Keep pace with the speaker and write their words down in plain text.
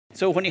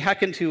So when you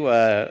hack into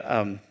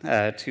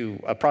to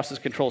a process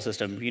control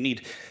system, you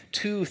need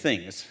two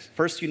things.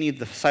 First, you need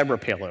the cyber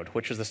payload,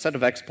 which is a set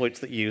of exploits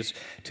that you use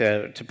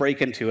to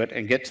break into it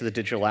and get to the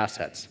digital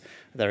assets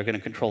that are going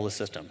to control the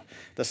system.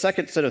 The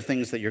second set of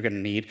things that you're going to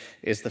need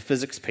is the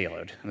physics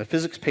payload. And the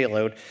physics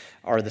payload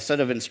are the set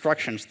of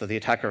instructions that the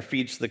attacker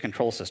feeds to the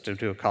control system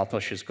to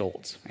accomplish his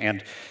goals.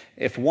 And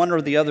if one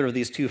or the other of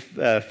these two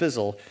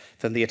fizzle,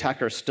 then the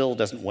attacker still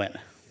doesn't win.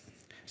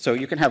 So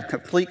you can have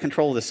complete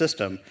control of the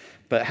system,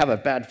 but have a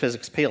bad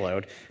physics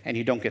payload, and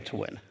you don't get to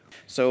win.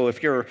 So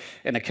if you're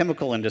in a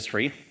chemical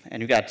industry,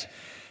 and you've got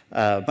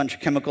a bunch of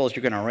chemicals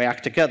you're going to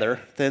react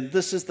together, then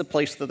this is the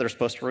place that they're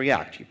supposed to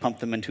react. You pump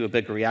them into a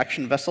big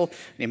reaction vessel,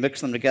 and you mix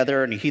them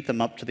together, and you heat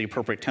them up to the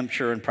appropriate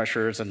temperature and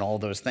pressures and all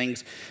those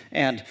things,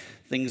 and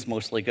things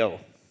mostly go.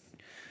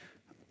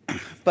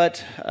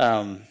 But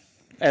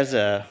as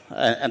an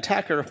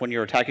attacker, when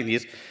you're attacking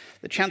these,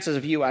 the chances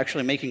of you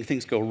actually making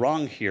things go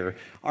wrong here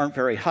aren't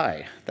very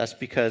high. That's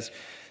because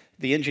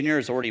the engineer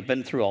has already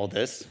been through all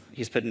this.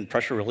 He's put in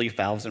pressure relief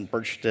valves and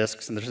birch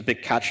discs, and there's a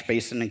big catch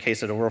basin in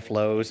case it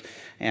overflows,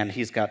 and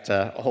he's got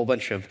a whole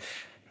bunch of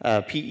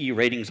PE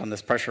ratings on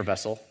this pressure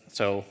vessel.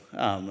 So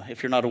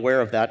if you're not aware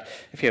of that,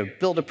 if you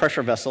build a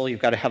pressure vessel, you've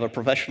got to have a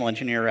professional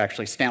engineer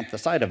actually stamp the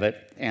side of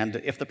it,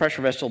 and if the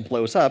pressure vessel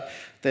blows up,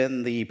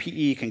 then the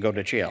PE can go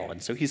to jail.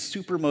 And so he's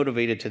super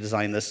motivated to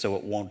design this so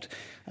it won't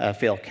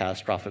fail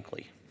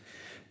catastrophically.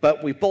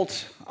 But we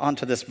bolt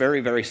onto this very,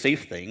 very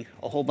safe thing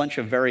a whole bunch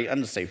of very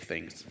unsafe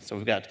things. So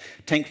we've got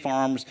tank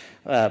farms,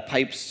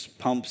 pipes,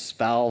 pumps,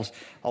 valves,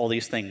 all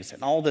these things.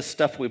 And all this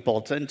stuff we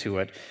bolt into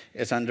it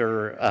is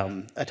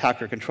under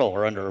attacker control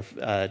or under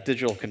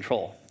digital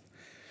control.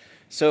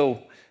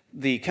 So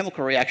the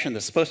chemical reaction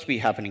that's supposed to be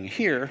happening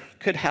here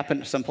could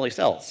happen someplace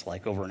else,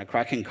 like over in a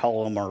cracking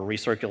column or a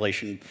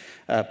recirculation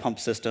pump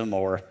system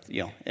or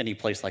any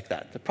place like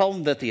that. The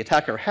problem that the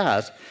attacker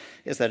has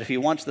is that if he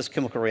wants this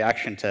chemical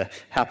reaction to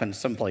happen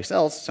someplace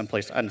else,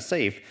 someplace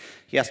unsafe,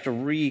 he has to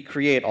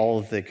recreate all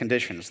of the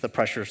conditions, the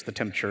pressures, the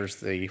temperatures,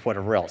 the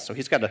whatever else. So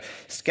he's got to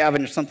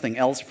scavenge something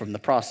else from the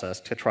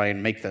process to try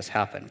and make this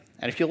happen.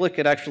 And if you look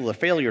at actually the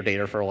failure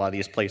data for a lot of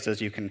these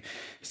places, you can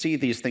see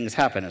these things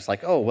happen. It's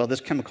like, oh, well,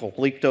 this chemical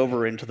leaked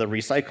over into the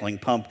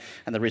recycling pump,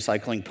 and the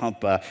recycling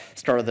pump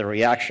started the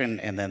reaction,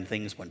 and then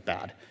things went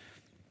bad.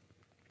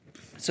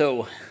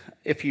 So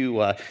if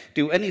you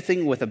do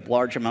anything with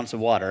large amounts of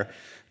water,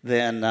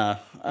 then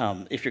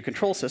if your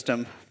control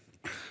system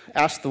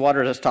asks the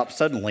water to stop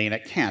suddenly and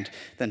it can't,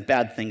 then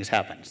bad things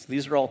happen. So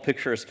these are all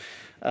pictures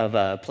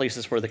of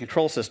places where the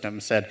control system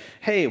said,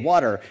 hey,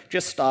 water,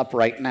 just stop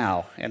right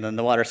now. And then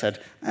the water said,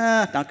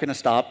 not going to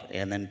stop,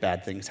 and then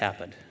bad things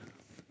happened.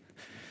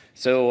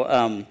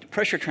 So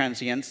pressure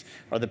transients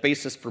are the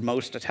basis for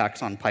most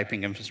attacks on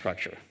piping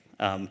infrastructure.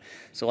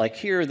 So like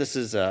here, this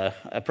is a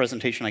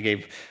presentation I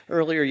gave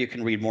earlier. You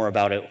can read more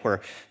about it,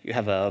 where you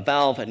have a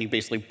valve and you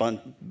basically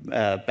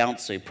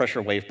bounce a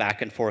pressure wave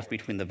back and forth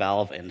between the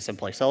valve and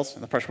someplace else.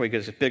 And the pressure wave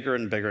gets bigger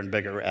and bigger and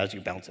bigger as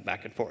you bounce it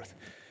back and forth.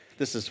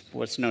 This is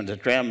what's known as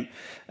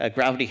a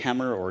gravity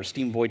hammer or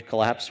steam void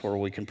collapse, where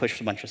we can push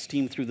a bunch of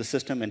steam through the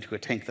system into a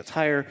tank that's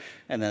higher.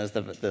 And then as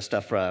the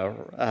stuff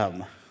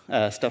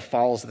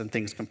falls, then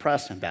things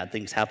compress and bad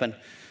things happen.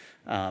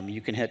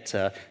 You can hit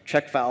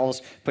check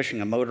valves.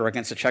 Pushing a motor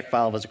against a check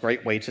valve is a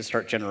great way to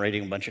start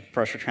generating a bunch of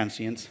pressure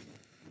transients.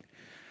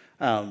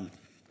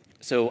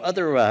 So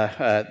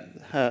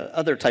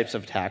other types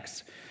of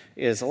attacks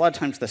is a lot of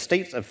times the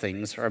states of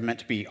things are meant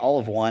to be all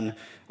of one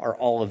or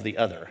all of the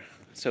other.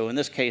 So in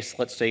this case,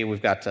 let's say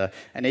we've got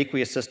an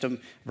aqueous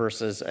system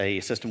versus a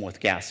system with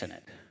gas in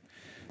it.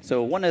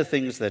 So one of the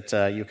things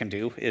that you can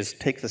do is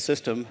take the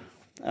system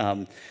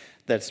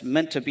that's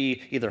meant to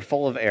be either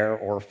full of air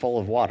or full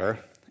of water,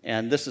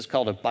 and this is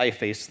called a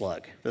biphase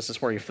slug. This is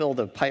where you fill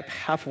the pipe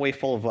halfway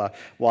full of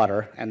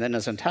water, and then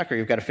as an attacker,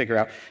 you've got to figure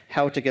out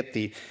how to get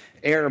the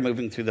air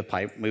moving through the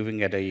pipe,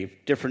 moving at a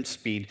different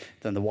speed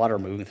than the water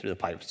moving through the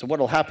pipe. So what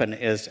will happen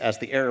is, as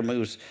the air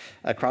moves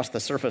across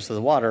the surface of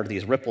the water,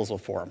 these ripples will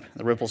form.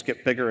 The ripples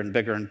get bigger and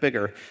bigger and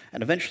bigger,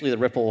 and eventually the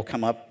ripple will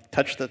come up,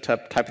 touch the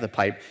top of the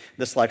pipe.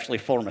 This will actually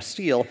form a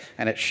seal,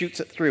 and it shoots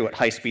it through at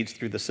high speeds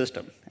through the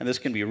system. And this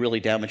can be really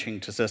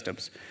damaging to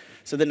systems.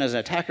 So then as an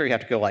attacker, you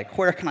have to go like,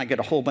 where can I get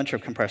a whole bunch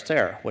of compressed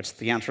air? Which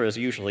the answer is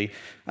usually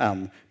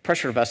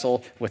pressure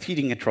vessel with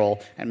heating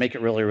control, and make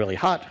it really, really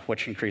hot,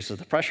 which increases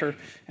the pressure,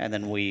 and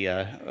then we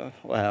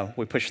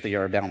push the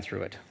air down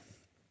through it.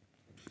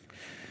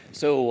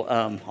 So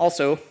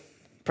also,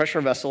 pressure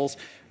vessels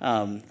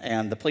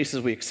and the places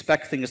we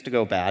expect things to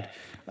go bad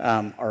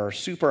are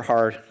super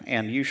hard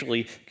and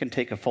usually can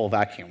take a full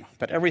vacuum.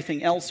 But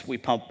everything else we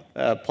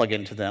plug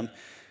into them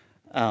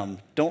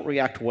don't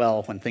react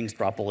well when things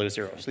drop below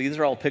zero. So these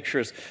are all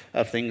pictures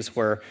of things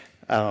where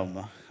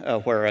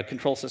a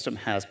control system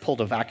has pulled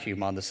a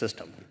vacuum on the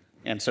system.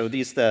 And so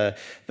these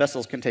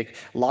vessels can take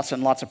lots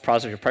and lots of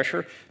positive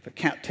pressure, but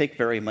can't take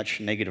very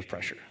much negative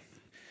pressure.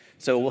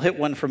 So we'll hit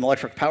one from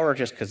electric power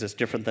just because it's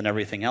different than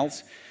everything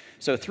else.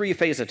 So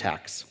three-phase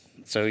attacks.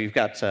 So you've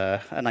got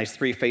a nice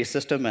three-phase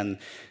system,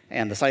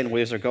 and the sine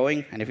waves are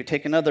going. And if you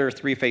take another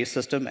three-phase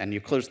system and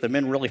you close them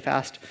in really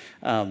fast,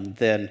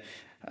 then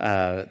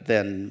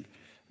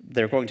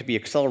they're going to be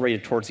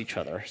accelerated towards each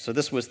other. So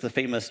this was the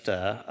famous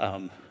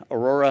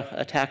Aurora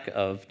attack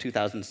of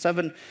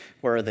 2007,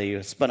 where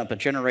they spun up a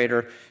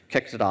generator,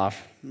 kicked it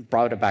off,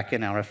 brought it back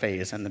in out of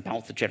phase, and then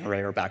bounced the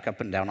generator back up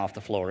and down off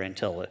the floor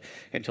until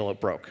it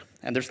broke.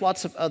 And there's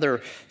lots of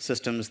other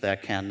systems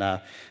that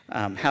can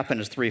happen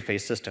as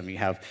three-phase system. You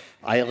have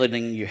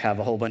islanding, you have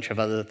a whole bunch of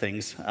other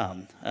things,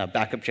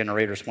 backup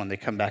generators when they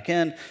come back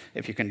in.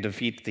 If you can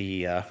defeat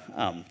the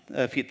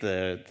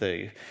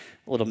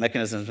little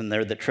mechanisms in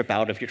there that trip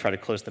out if you try to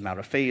close them out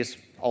of phase,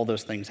 all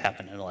those things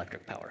happen in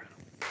electric power.